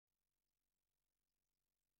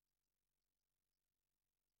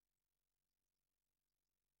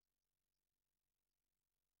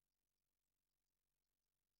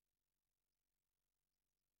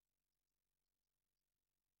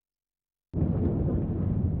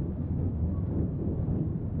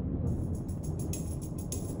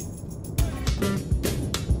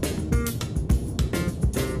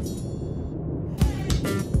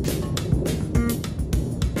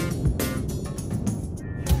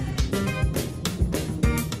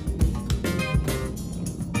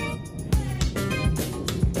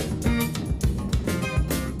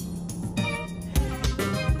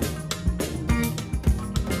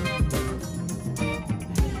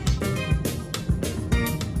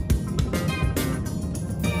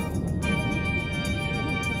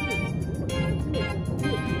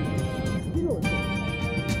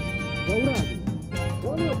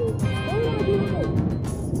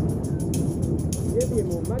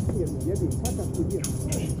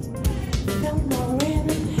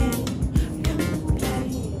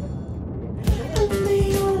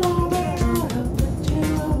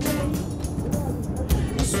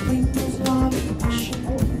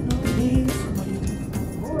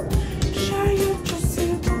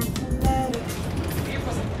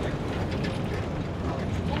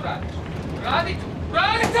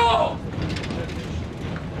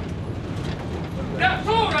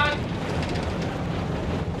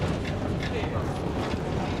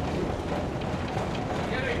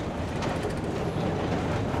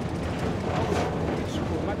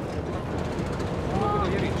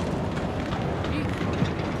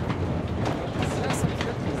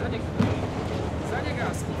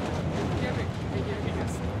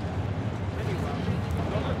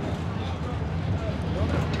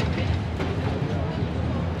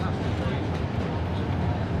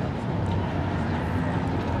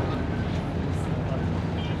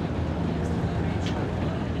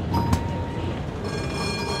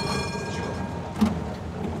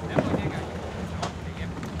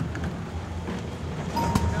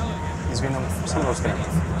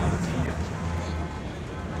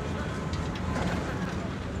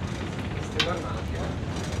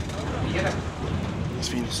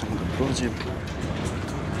Izvini, samo da prođem.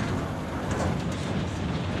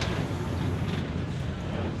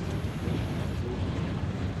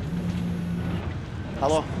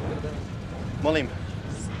 Halo? Molim.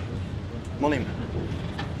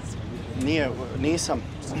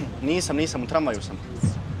 Nisam, u tramvaju sam.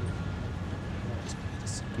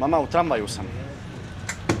 Mama, u tramvaju sam.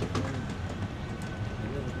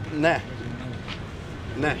 Ne.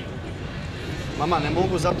 Mama, ne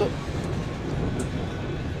mogu zato...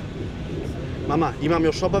 Mama, imam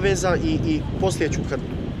još obaveza i poslije ću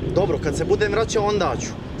kad se budem vraćao, onda ću.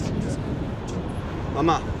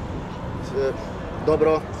 Mama,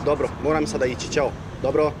 dobro, moram sada ići, čao.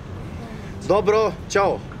 Dobro,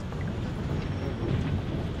 čao.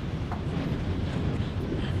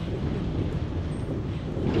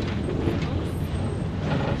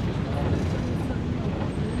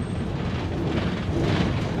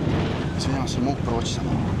 Izvinjavam se, mogu proći samo.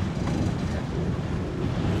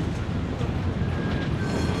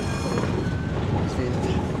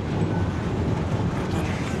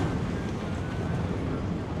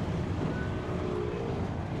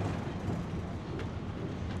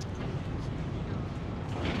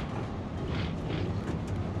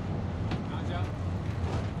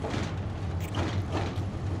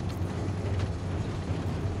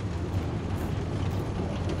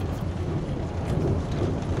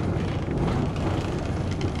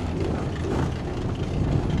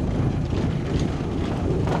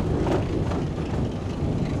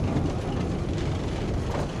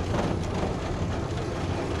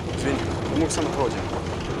 Samo prođem.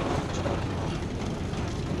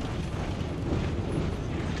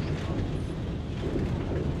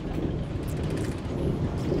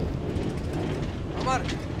 Amar!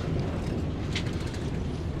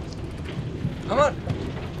 Amar!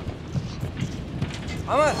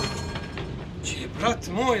 Amar! Če, brat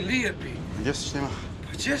moj lijepi. Gdje si s njima?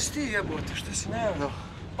 Pa gdje si ti jebote, šta si najavio?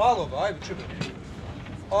 Da. Alo, ajde čekaj.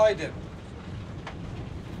 Ajde.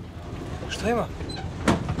 Šta ima?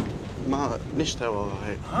 Ma, ništa, evo,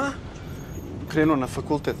 A? krenuo na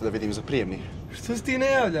fakultet da vidim za prijemni. Što se ti ne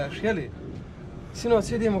javljaš, jeli? Sinoć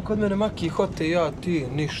sjedimo kod mene Maki, Hote i ja, ti,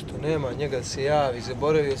 ništa, nema, njega se javi,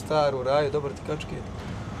 zaboravio staru raju, dobar ti kačke.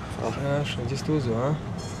 Hvala. Naša, gdje si te uzeo, a?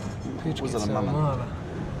 Pičkica mala.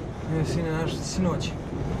 Ne, sine, naš, sinoć.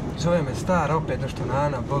 Zove me stara, opet nešto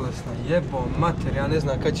nana, bolesna, jebo, mater, ja ne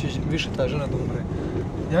znam kad će više ta žena da umre.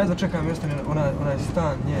 Ja jedno čekam i ostane onaj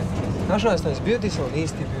stan, nje. Znaš onaj stan, izbio ti se, on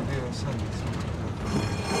isti bio sad.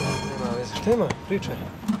 Nema veze, šta ima? Pričaj.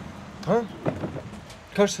 Ha?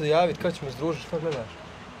 Kako će se javit, kad ćemo združiti, šta gledaš?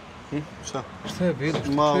 Šta? Šta je bilo,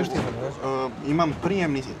 što čuješ ti me? Imam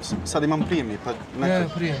prijemni, sad imam prijemni, pa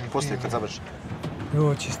nekad, poslije kad završim.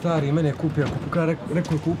 Joći, stari, mene je kupio,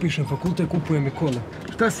 rekao ko upišem fakultet, kupuje mi kola.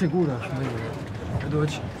 Šta se guraš meni?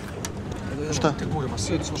 Doći. Šta? Te gurama,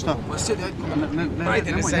 sjedi s Šta? Ma sjedi,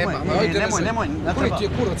 ajde, ne zajebam, ajde, ne zajebam. Nemoj, ne treba. Koji ti je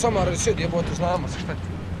kurac, Amar, sjedi, jebote, znamo se, šta ti?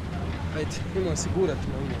 Ajde, imam se gurati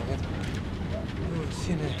na umu, ajde. Joj,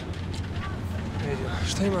 sine. Ajde,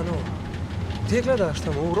 šta ima novo? Gdje gledaš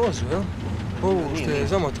tamo, ovu rozu, jel? Ovu što je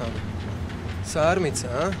zamotana. Sarmica,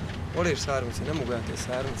 a? Voliš sarmice, ne mogu ja te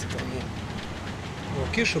sarmice, to nije. Ovo,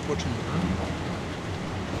 kiša počinje, a?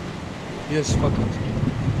 Jesi, fakat.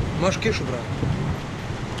 Maš kišu, brate?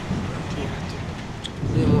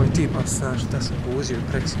 Nemoj ti, pa znaš šta sam uzio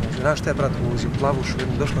i preksino. Znaš šta je brat uzio, plavušu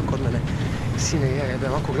jednu, došla kod mene. Sine, ja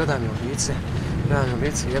jebem, ako gledam je u lice, Ravno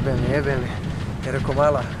lice, jebe me. Jer rekao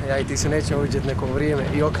mala, ja i ti se nećemo uđeti neko vrijeme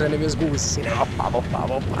i okrenem je zguz, sine, opa.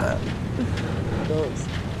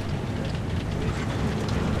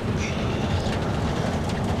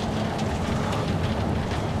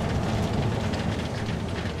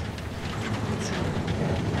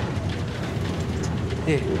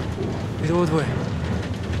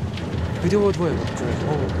 Vidi ovo dvoje.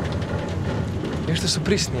 Ovo. Nešto su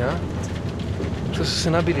prisni, a? Što su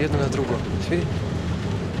se nabili jedno na drugo. Vidi?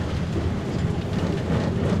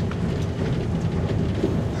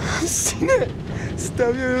 Sine!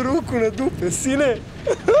 Stavio je ruku na dupe, sine!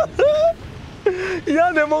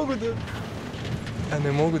 Ja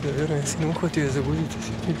ne mogu da vjerujem, sine, uhvatio je za guzice,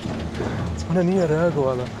 sine. Ona nije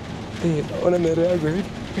reagovala. Ona ne reaguje, vidi,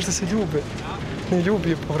 što se ljube. Ne ljubi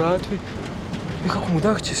je po vratu. I kako mu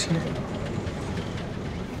dahće, sine.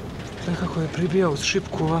 Gledaj kako je pribijao uz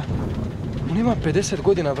šipku, ova. On ima 50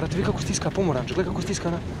 godina, brate, vidi kako stiska pomoranče, gledaj kako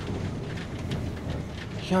stiska na...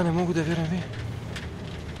 Ja ne mogu da vjerujem,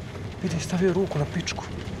 vidi, stavio je ruku na pičku.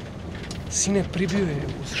 Sine, pribio je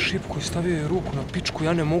uz šipku i stavio je ruku na pičku,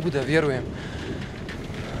 ja ne mogu da vjerujem.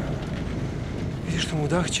 Vidi što mu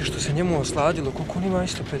dahće, što se njemu osladilo, koliko on ima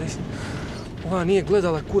isto 50. Ova nije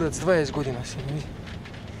gledala kurac 20 godina, sine, vidi.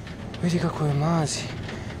 Vidi kako je mazi.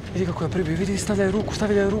 Vidi kako je pribio, vidi, stavlja je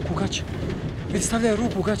ruku u gaće. Vidi, stavlja je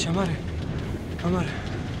ruku u gaće, Amare.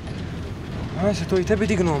 Amar se to i tebi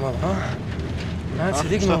dignuo malo, a? Amar se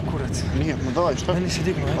dignuo kurac. Nije, ma daj, šta? Meni se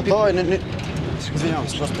dignuo, Ma daj, ne... Izvinjavam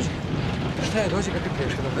se, gospođo. Šta je, dođi kad ti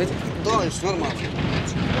priješ, kada vidi? Daj, su normalno.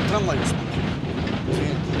 Tramvaju smo.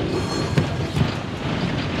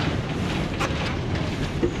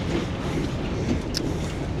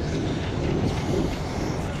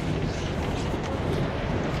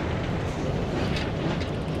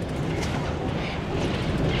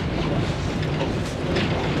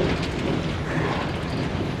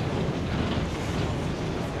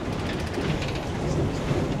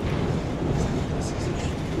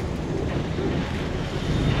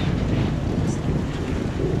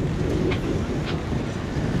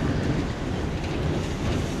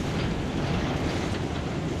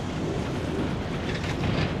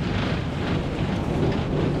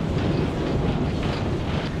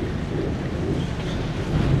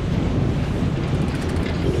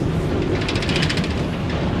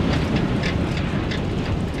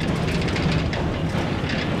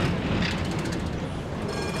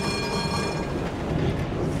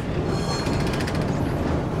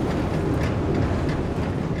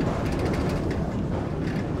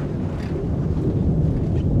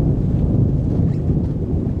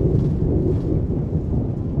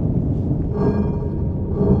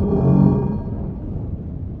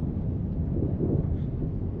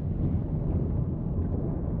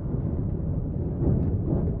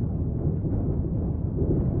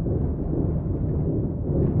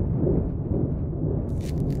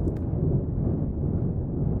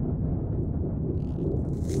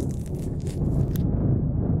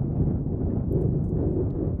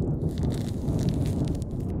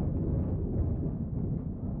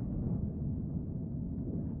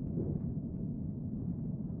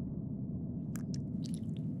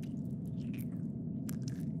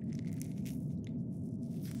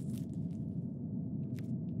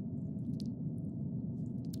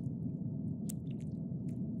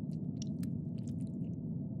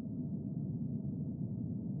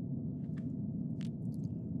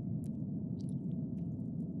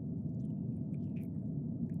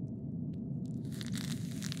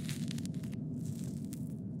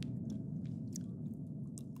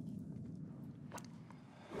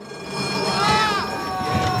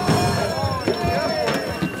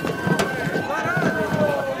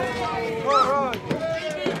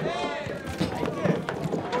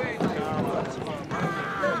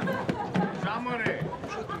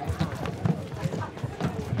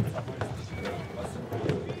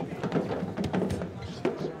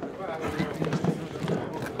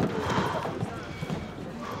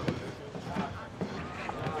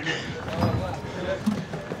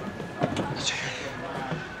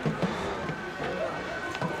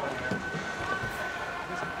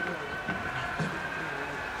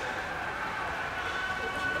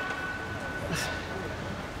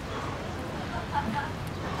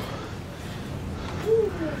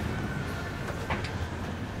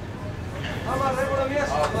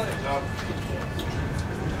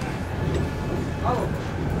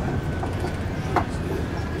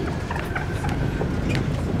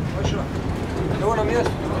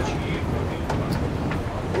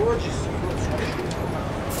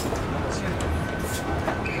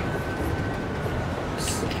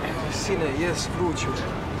 Sine, jes, vruću.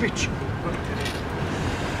 Pičku.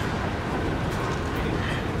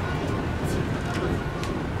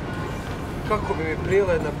 kako bi mi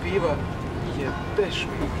prijela jedna piva, jebeš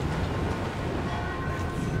mi.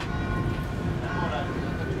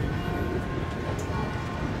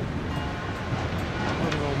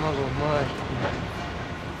 Malo majke.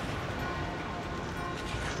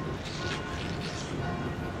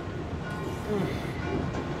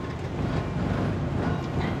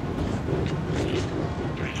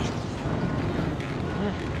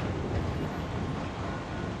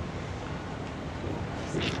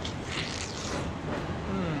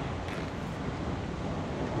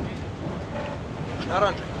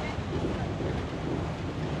 Naranđe.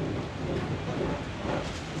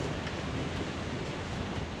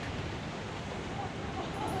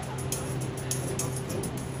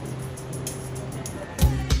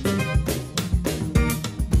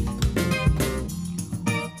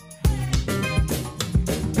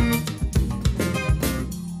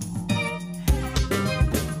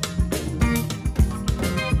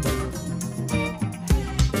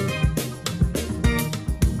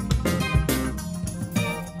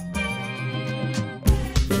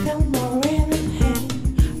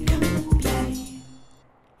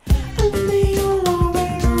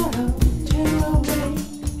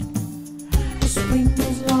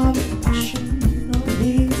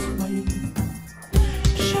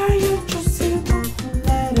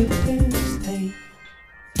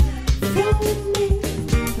 Feel with me.